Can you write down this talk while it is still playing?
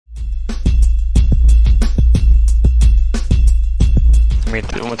Mid.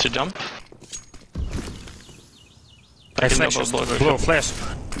 You want to jump? I flash. Blue, flash.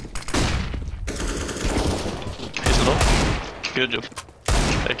 He's low. Good job.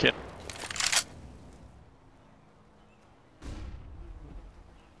 Take it.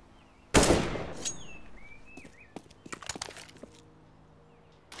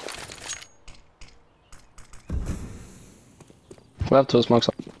 We have 2 smokes.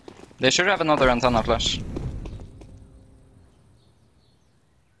 They should have another antenna flash.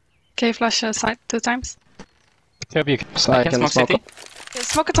 Okay, flash side 2 times. So I can smoke. city.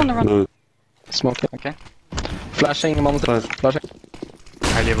 Smoke it on the run. Smoke it. Okay. Flashing, moment. Flashing.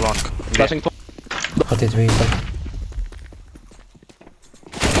 I leave long. Flashing. What did we do?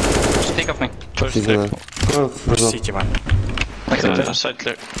 Just peek off me. First clear. Push city, man. Side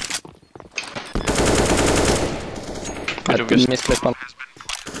clear. I didn't misclick one.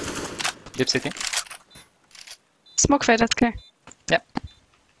 Deep city. Smoke faded, okay.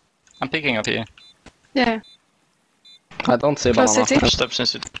 I'm picking up here. Yeah. I don't see Close banana. city. Steps in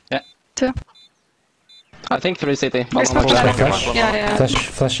city. 2. I think 3 city. They smoke Banana. flash. Yeah.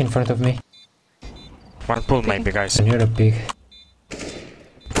 Flash in front of me. One pull maybe, guys. And you're a pig.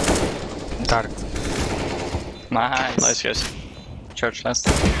 Dark. Nice. Nice guys. Church last.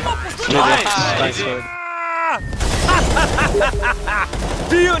 Nice.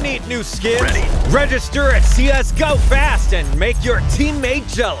 Do you need new skins? Register at CSGO fast and make your teammate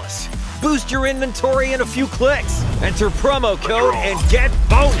jealous. Boost your inventory in a few clicks. Enter promo code and get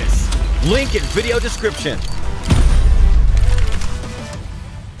bonus. Link in video description.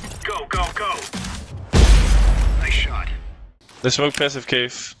 Go. Nice shot. They smoke passive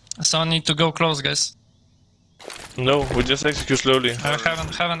cave. So I need to go close, guys. No, we just execute slowly. Heaven.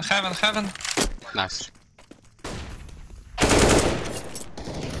 Nice.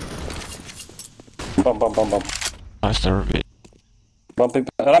 Bomb. Nice to repeat. Bumping.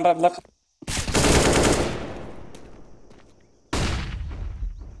 Ramp left.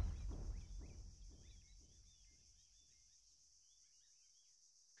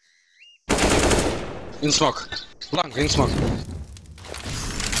 In smoke. Long, in smoke.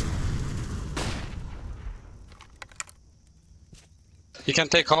 You can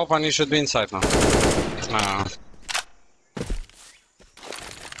take hope and you should be inside now. No.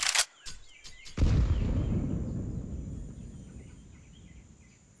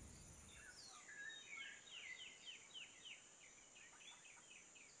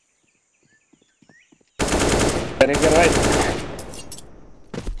 Get right.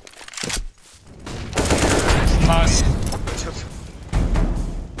 Nice.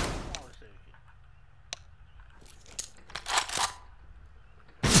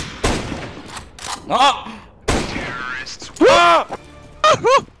 Ah!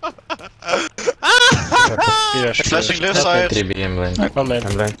 Flashing left side. I'm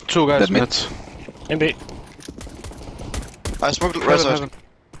blind. 2 guys mid. Maybe. I smoked right side.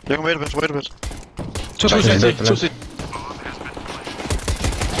 You can wait a bit. 2 city.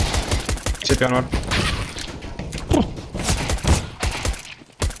 City on one.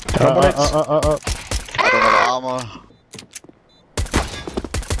 I don't have armor.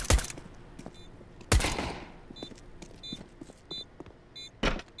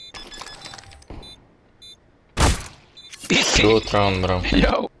 Good round, bro.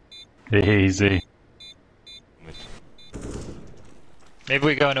 Yo. Easy. Maybe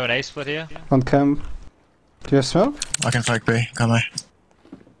we go into an A split here. On cam. Do you have smoke? I can fake B, can I?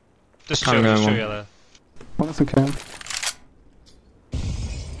 Just show you. One is on cam.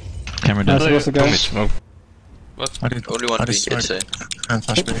 Camera Nice, down. what's the guy? Smoke. I did. Only one I B, just it's a. and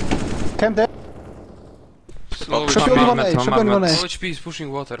flash B. Cam dead. Slow. Should be only 1A, should be only 1A. HP is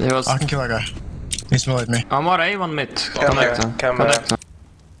pushing water. I can kill that guy. He's below me. I'm more A, 1 mid. Connect. Can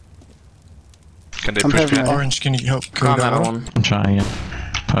they I'm push heavy. me? Orange, can you help? Can we go now? I'm trying, yeah.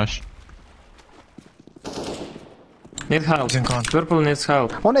 Push. Need help. He's in con. Purple needs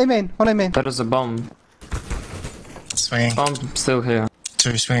help. 1A main, 1A main. There is a bomb. Swinging. Bomb still here.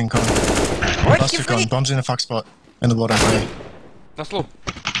 2 swinging con. Last 2 con. Bomb's in the fox spot. In the water. That's low.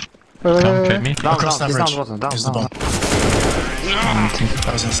 Come me. Down, Across down, that he's bridge. down water, down, Here's the down. bomb.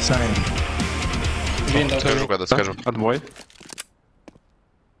 That was insane. Скажу. Отбой.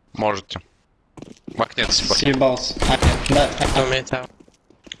 Можете. Махнет себе. Съебался. Да. 2 meter.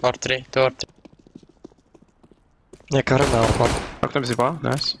 Or 3, 2 or 3. Я ковры на упор. Окно зиба,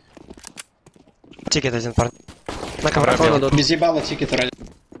 найс. Тикет один парень. На коврах. Без ебала тикет ради.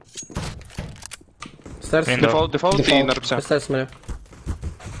 Дефолт и на рубце.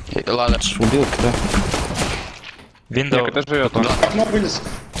 Ладно. Убил, да. Виндоу. Это живет он. Окно вылез.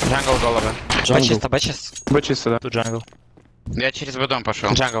 Джангл головы. Б чисто. Б чисто, да. Тут джангл. Я через водом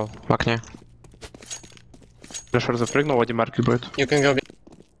пошел. Джангл, в окне. Фрешер запрыгнул, Вадим марки будет. You can go.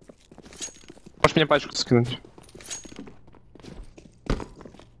 Можешь мне пачку скинуть?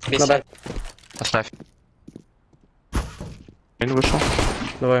 Надо. Поставь. Мейн вышел.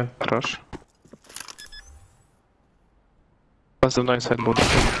 Давай. Хорош. Позывной инсайд будет.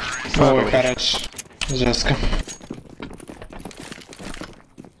 Ой, хорош. Жестко.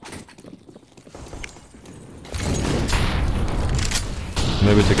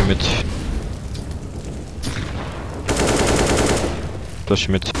 Maybe take a mid. Flash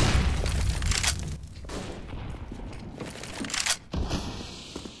mid.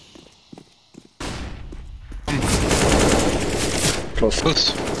 Close. Good.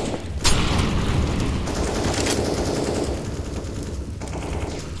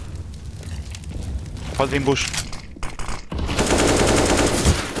 Hold in bush.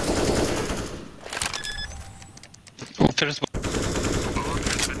 First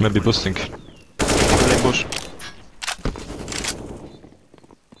Maybe boosting. Hold in bush.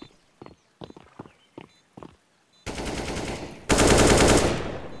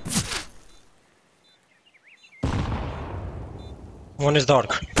 One is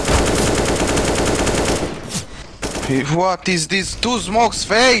dark. What is this? Two smokes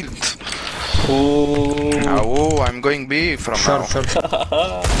failed! Oh, I'm going B from now. Short.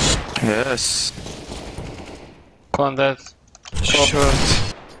 Yes. Con that. Short. Short.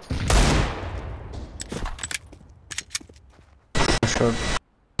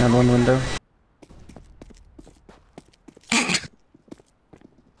 And one window.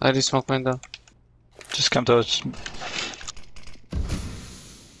 I just smoke window. Just come towards.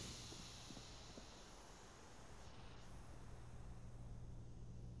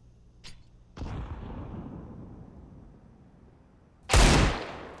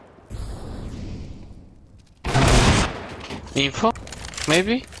 Info?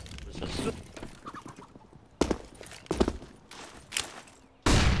 Maybe?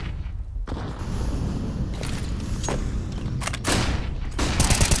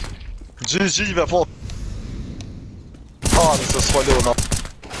 GG, vad fan! Fan, så svårt att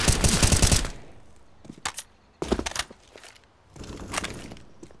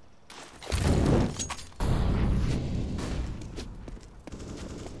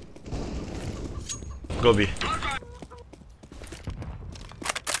Go B.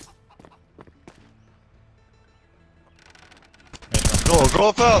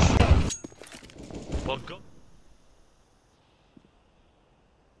 Go fast! Go.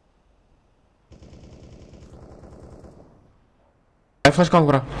 I flash con,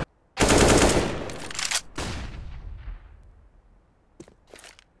 bro.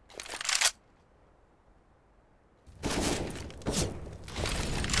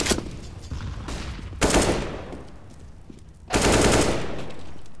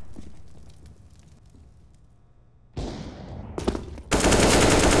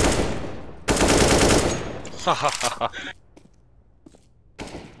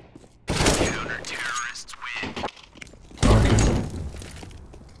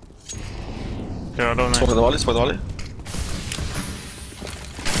 Yeah, I don't know. Smoke the volley.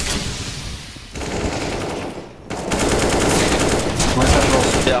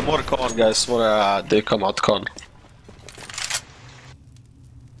 Yeah, more con guys, more they come out con.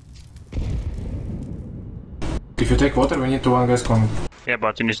 If you take water, we need to one guys con. Yeah,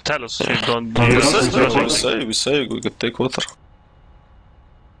 but you need to tell us. You don't. We say we could take water.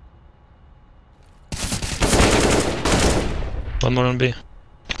 One more on B.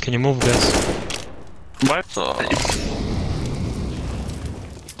 Can you move, guys? What?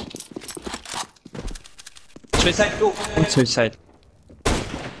 Suicide, go! Suicide.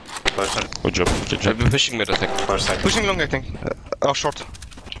 Good job. I've been pushing mid, I think. First side. Pushing long, I think. Oh, short.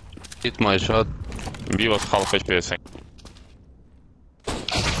 Hit my shot. B was half HP, I think.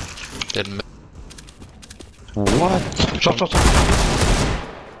 Then What? Short.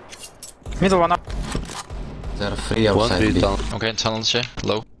 Middle one up. They're free outside B. Okay, tunnel share.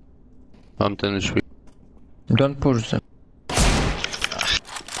 Low. I'm 10 HP. Don't push them.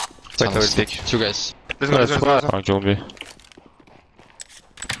 Tunnel stick. Two guys. Let's go. I'll kill B.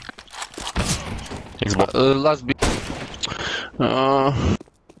 Xbox. Last B.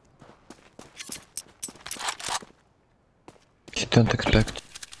 You don't expect.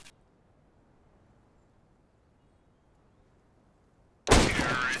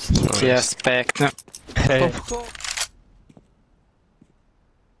 Yes, back. Hey.